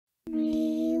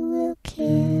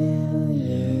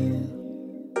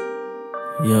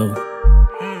Yo,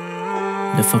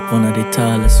 the fuck one of the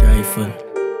tallest rifle.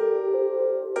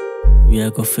 We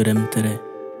are go for them today.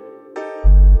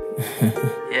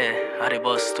 Yeah, how the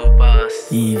boss to pass.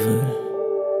 Evil.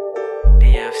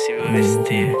 DFC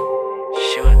University.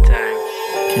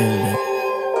 Showtime. Kill them.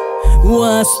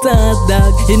 What's that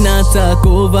dog? He not talk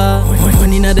over.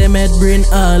 Money na them head brain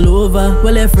all over.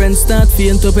 Well, your friends start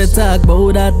faint up a talk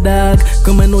about that dog.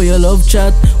 Come and know your love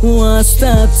chat. What's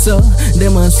that so?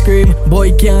 Them a scream.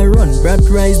 Boy can't run. Brat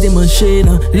rise the machine.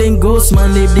 Link ghost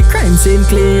man leave the crime scene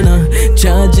cleaner.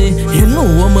 Charge it, you know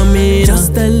what I mean.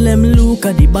 Just tell them look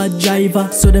at the bad driver,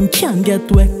 so them can't get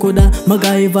wet. Coulda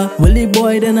MacGyver. Well, the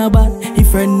boy then a bad. He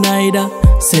friend neither.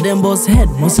 Say them boss head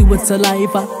must see with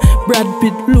saliva. Brad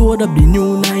Pitt load up the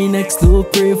new 9X.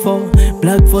 Look pray for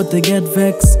Black for to get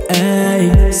vexed.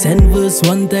 Ay, send verse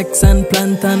one text and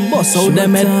plant and boss out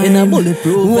them head in a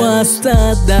bulletproof. What's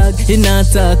that dog? He not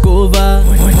talk over.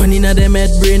 Money na them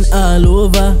head brain all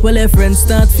over. Well, your friends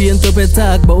start faint up a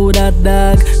talk about that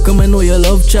dog. Come and know your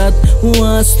love chat.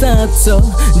 What's that so?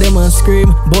 Them a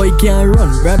scream. Boy can't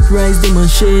run. Brat rise the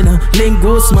machine. Link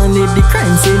ghost man leave the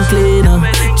crime scene cleaner.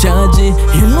 Charge it,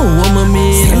 you know what I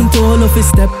mean. Sent all of his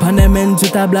step on them ends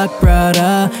with a black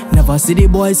Prada. Never see the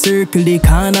boy circle the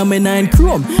corner, me 9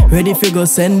 chrome. Ready for go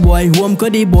send boy home,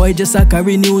 cause the boy just a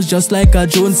carry news just like a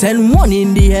drone. Send one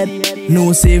in the head,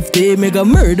 no safety. Make a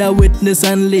murder witness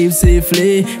and live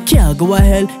safely. Can't go a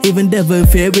hell, even devil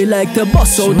fear. We like to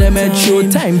bust out them head,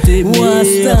 Showtime TV.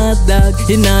 What's that dog?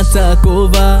 He not talk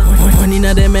over. Money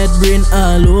na them head brain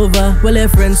all over. Well, your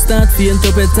friends start faint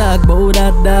up a talk about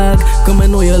that dog. Come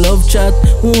and know your love chat.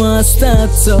 What's that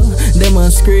so? Them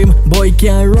a scream. Boy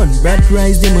can't run. Brat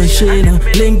rise the machine.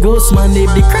 Link ghost man leave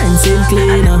the crime scene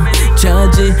cleaner.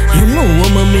 Charge it, you know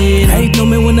what I mean. Right now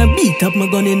me wanna beat up my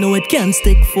gun, you know it can't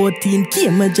stick.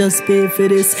 14K, me just pay for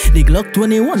this. The Glock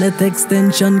 21 at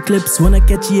extension clips. Wanna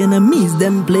catch the enemies,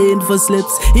 them playing for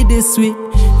slips. It is sweet,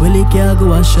 well he can't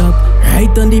go a shop.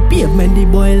 Right on the pavement, the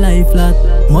boy lie flat.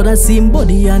 Mother see him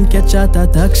body and catch at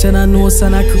action. And no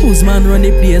son a cruise man run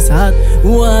the place hot.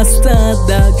 What's that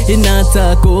dog? He not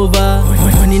talk over.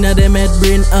 Money na them head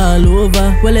brain all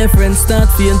over. Well, your friends start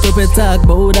faint up a talk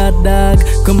about that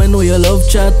dog. Come and know your love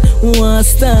chat.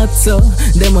 What's that so?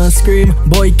 Them a scream.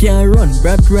 Boy can't run.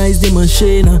 Brat rise the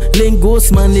machine. Link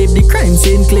ghost man leave the crime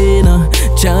scene cleaner.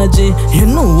 Charge it, you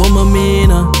know what I mean.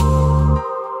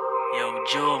 Yo,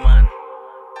 Joe man.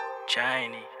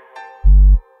 Chinese.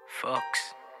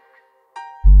 Fox.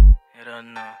 You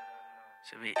don't know.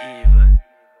 So be evil.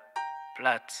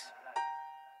 Plats.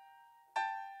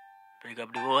 Bring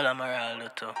up the whole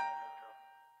Amaral too.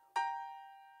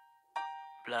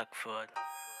 Blackford.